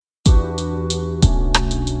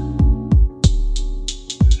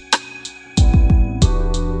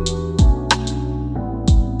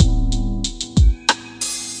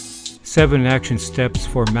7 Action Steps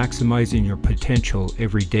for Maximizing Your Potential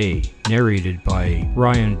Every Day, narrated by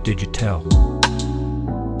Ryan Digital.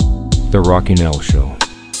 The Rocky Nell Show.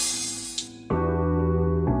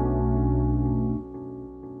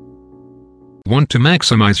 Want to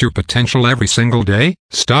maximize your potential every single day?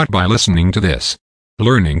 Start by listening to this.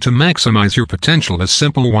 Learning to maximize your potential is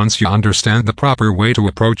simple once you understand the proper way to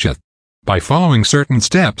approach it. By following certain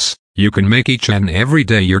steps, you can make each and every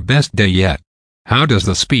day your best day yet. How does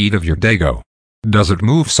the speed of your day go? Does it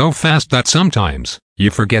move so fast that sometimes you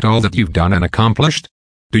forget all that you've done and accomplished?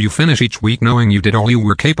 Do you finish each week knowing you did all you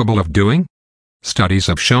were capable of doing? Studies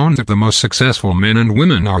have shown that the most successful men and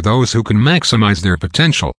women are those who can maximize their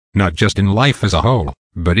potential, not just in life as a whole,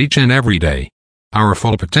 but each and every day. Our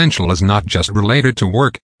full potential is not just related to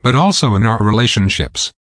work, but also in our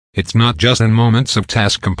relationships. It's not just in moments of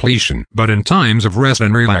task completion, but in times of rest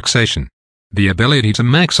and relaxation. The ability to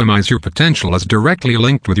maximize your potential is directly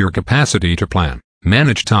linked with your capacity to plan,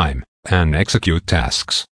 manage time, and execute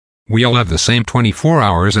tasks. We all have the same 24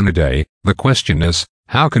 hours in a day. The question is,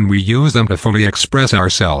 how can we use them to fully express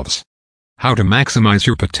ourselves? How to maximize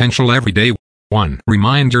your potential every day. 1.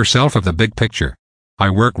 Remind yourself of the big picture. I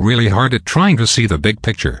work really hard at trying to see the big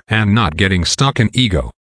picture and not getting stuck in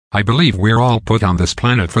ego. I believe we're all put on this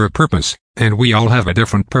planet for a purpose, and we all have a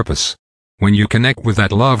different purpose. When you connect with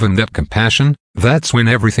that love and that compassion, that's when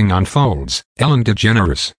everything unfolds. Ellen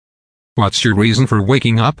DeGeneres. What's your reason for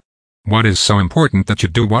waking up? What is so important that you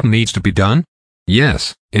do what needs to be done?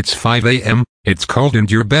 Yes, it's 5 a.m., it's cold in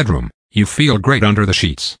your bedroom, you feel great under the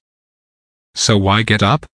sheets. So why get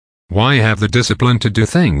up? Why have the discipline to do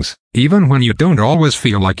things, even when you don't always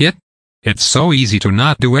feel like it? It's so easy to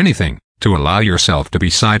not do anything, to allow yourself to be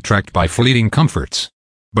sidetracked by fleeting comforts.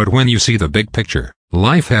 But when you see the big picture,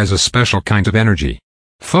 life has a special kind of energy.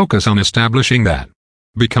 Focus on establishing that.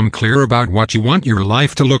 Become clear about what you want your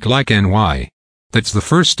life to look like and why. That's the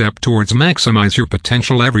first step towards maximize your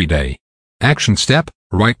potential every day. Action step,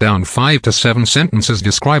 write down 5 to 7 sentences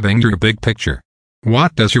describing your big picture.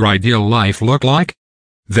 What does your ideal life look like?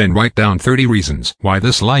 Then write down 30 reasons why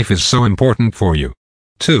this life is so important for you.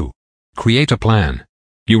 2. Create a plan.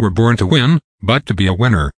 You were born to win, but to be a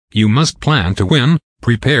winner, you must plan to win,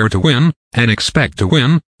 prepare to win, and expect to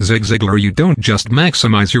win. Zig Ziglar. You don't just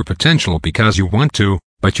maximize your potential because you want to,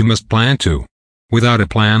 but you must plan to. Without a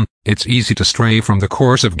plan, it's easy to stray from the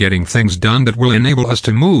course of getting things done that will enable us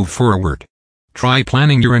to move forward. Try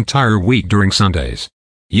planning your entire week during Sundays.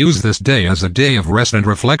 Use this day as a day of rest and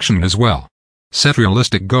reflection as well. Set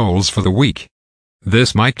realistic goals for the week.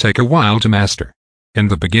 This might take a while to master. In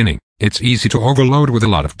the beginning, it's easy to overload with a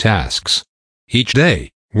lot of tasks. Each day,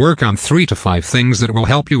 work on 3 to 5 things that will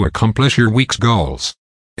help you accomplish your week's goals.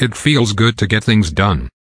 It feels good to get things done.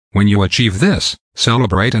 When you achieve this,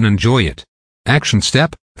 celebrate and enjoy it. Action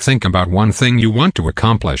step, think about one thing you want to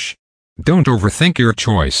accomplish. Don't overthink your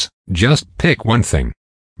choice, just pick one thing.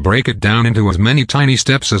 Break it down into as many tiny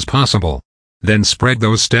steps as possible. Then spread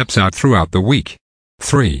those steps out throughout the week.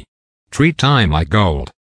 3. Treat time like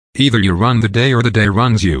gold. Either you run the day or the day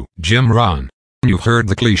runs you. Jim Rohn. You've heard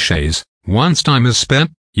the cliches, once time is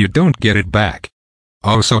spent, you don't get it back.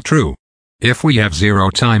 Oh, so true. If we have zero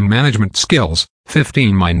time management skills,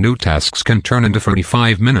 15 minute tasks can turn into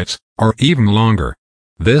 35 minutes, or even longer.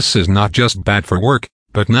 This is not just bad for work,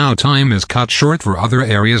 but now time is cut short for other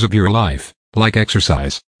areas of your life, like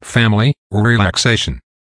exercise, family, or relaxation.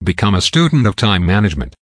 Become a student of time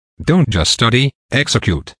management. Don't just study,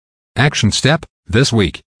 execute. Action step, this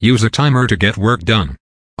week, use a timer to get work done.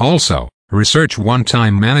 Also, research one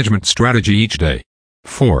time management strategy each day.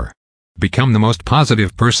 4. Become the most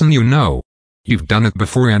positive person you know. You've done it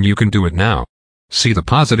before and you can do it now. See the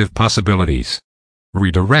positive possibilities.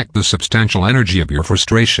 Redirect the substantial energy of your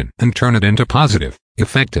frustration and turn it into positive,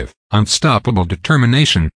 effective, unstoppable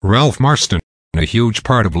determination. Ralph Marston. A huge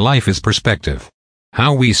part of life is perspective.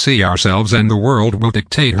 How we see ourselves and the world will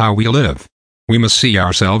dictate how we live. We must see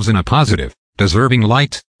ourselves in a positive, deserving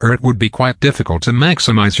light, or it would be quite difficult to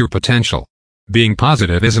maximize your potential. Being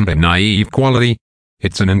positive isn't a naive quality.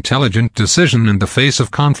 It's an intelligent decision in the face of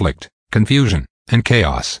conflict, confusion, and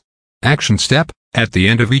chaos. Action step, at the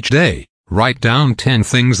end of each day, write down 10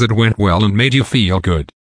 things that went well and made you feel good.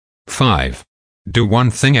 5. Do one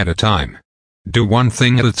thing at a time. Do one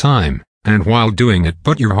thing at a time, and while doing it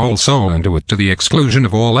put your whole soul into it to the exclusion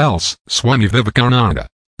of all else. Swami Vivekananda.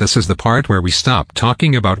 This is the part where we stop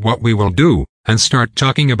talking about what we will do, and start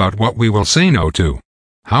talking about what we will say no to.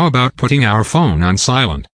 How about putting our phone on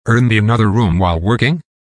silent, or in the another room while working?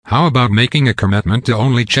 How about making a commitment to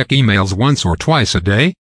only check emails once or twice a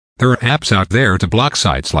day? There are apps out there to block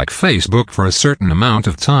sites like Facebook for a certain amount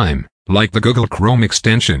of time, like the Google Chrome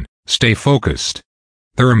extension, Stay focused.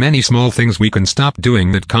 There are many small things we can stop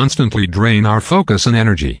doing that constantly drain our focus and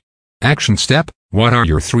energy. Action step: what are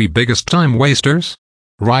your 3 biggest time wasters?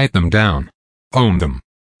 Write them down. Own them.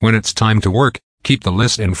 When it's time to work, keep the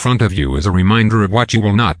list in front of you as a reminder of what you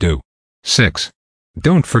will not do. 6.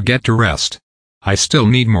 Don't forget to rest. I still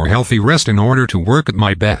need more healthy rest in order to work at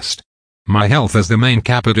my best. My health is the main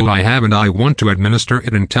capital I have and I want to administer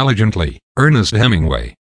it intelligently. Ernest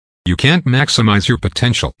Hemingway. You can't maximize your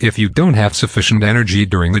potential if you don't have sufficient energy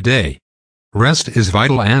during the day. Rest is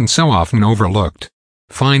vital and so often overlooked.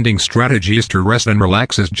 Finding strategies to rest and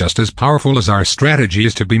relax is just as powerful as our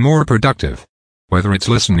strategies to be more productive. Whether it's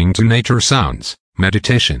listening to nature sounds,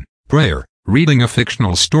 meditation, prayer, reading a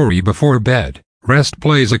fictional story before bed, rest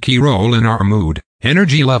plays a key role in our mood,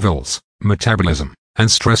 energy levels, metabolism,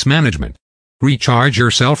 and stress management. Recharge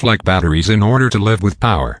yourself like batteries in order to live with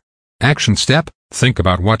power. Action step: think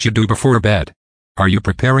about what you do before bed. Are you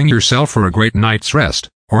preparing yourself for a great night's rest,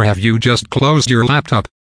 or have you just closed your laptop?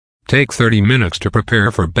 Take 30 minutes to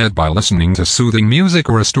prepare for bed by listening to soothing music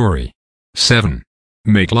or a story. 7.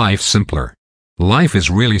 Make life simpler. Life is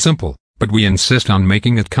really simple, but we insist on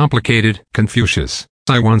making it complicated. Confucius.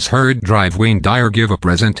 I once heard Wayne Dyer give a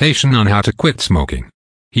presentation on how to quit smoking.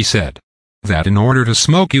 He said that in order to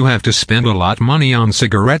smoke you have to spend a lot of money on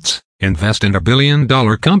cigarettes, invest in a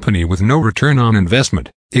billion-dollar company with no return on investment,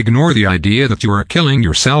 ignore the idea that you are killing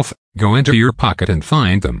yourself, go into your pocket and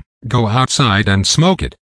find them, go outside and smoke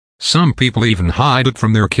it. Some people even hide it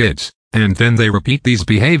from their kids, and then they repeat these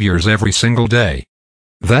behaviors every single day.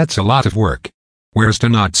 That's a lot of work. Whereas to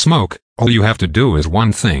not smoke, all you have to do is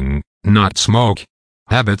one thing: not smoke.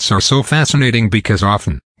 Habits are so fascinating because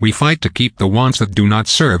often, we fight to keep the ones that do not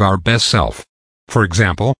serve our best self. For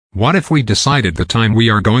example, what if we decided the time we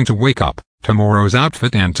are going to wake up, tomorrow's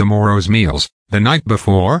outfit and tomorrow's meals, the night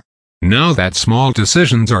before? Now that small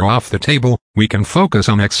decisions are off the table, we can focus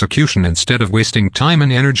on execution instead of wasting time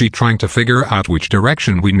and energy trying to figure out which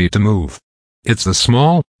direction we need to move. It's the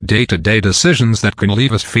small, day-to-day decisions that can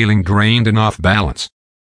leave us feeling drained and off balance.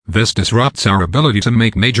 This disrupts our ability to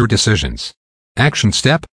make major decisions. Action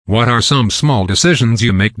step: what are some small decisions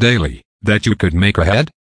you make daily, that you could make ahead?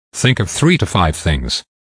 Think of 3 to 5 things.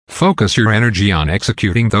 Focus your energy on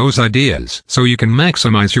executing those ideas so you can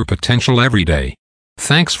maximize your potential every day.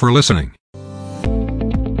 Thanks for listening.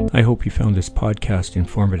 I hope you found this podcast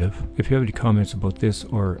informative. If you have any comments about this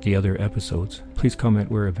or the other episodes, please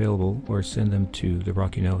comment where available or send them to the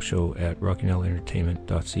Rocky Nell Show at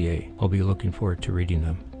rockynellentertainment.ca. I'll be looking forward to reading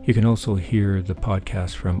them. You can also hear the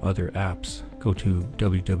podcast from other apps. Go to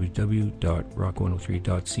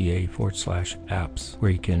www.rock103.ca/apps,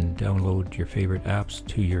 where you can download your favorite apps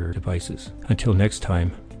to your devices. Until next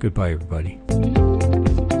time, goodbye everybody.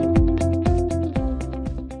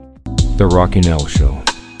 The Rocky Nell Show.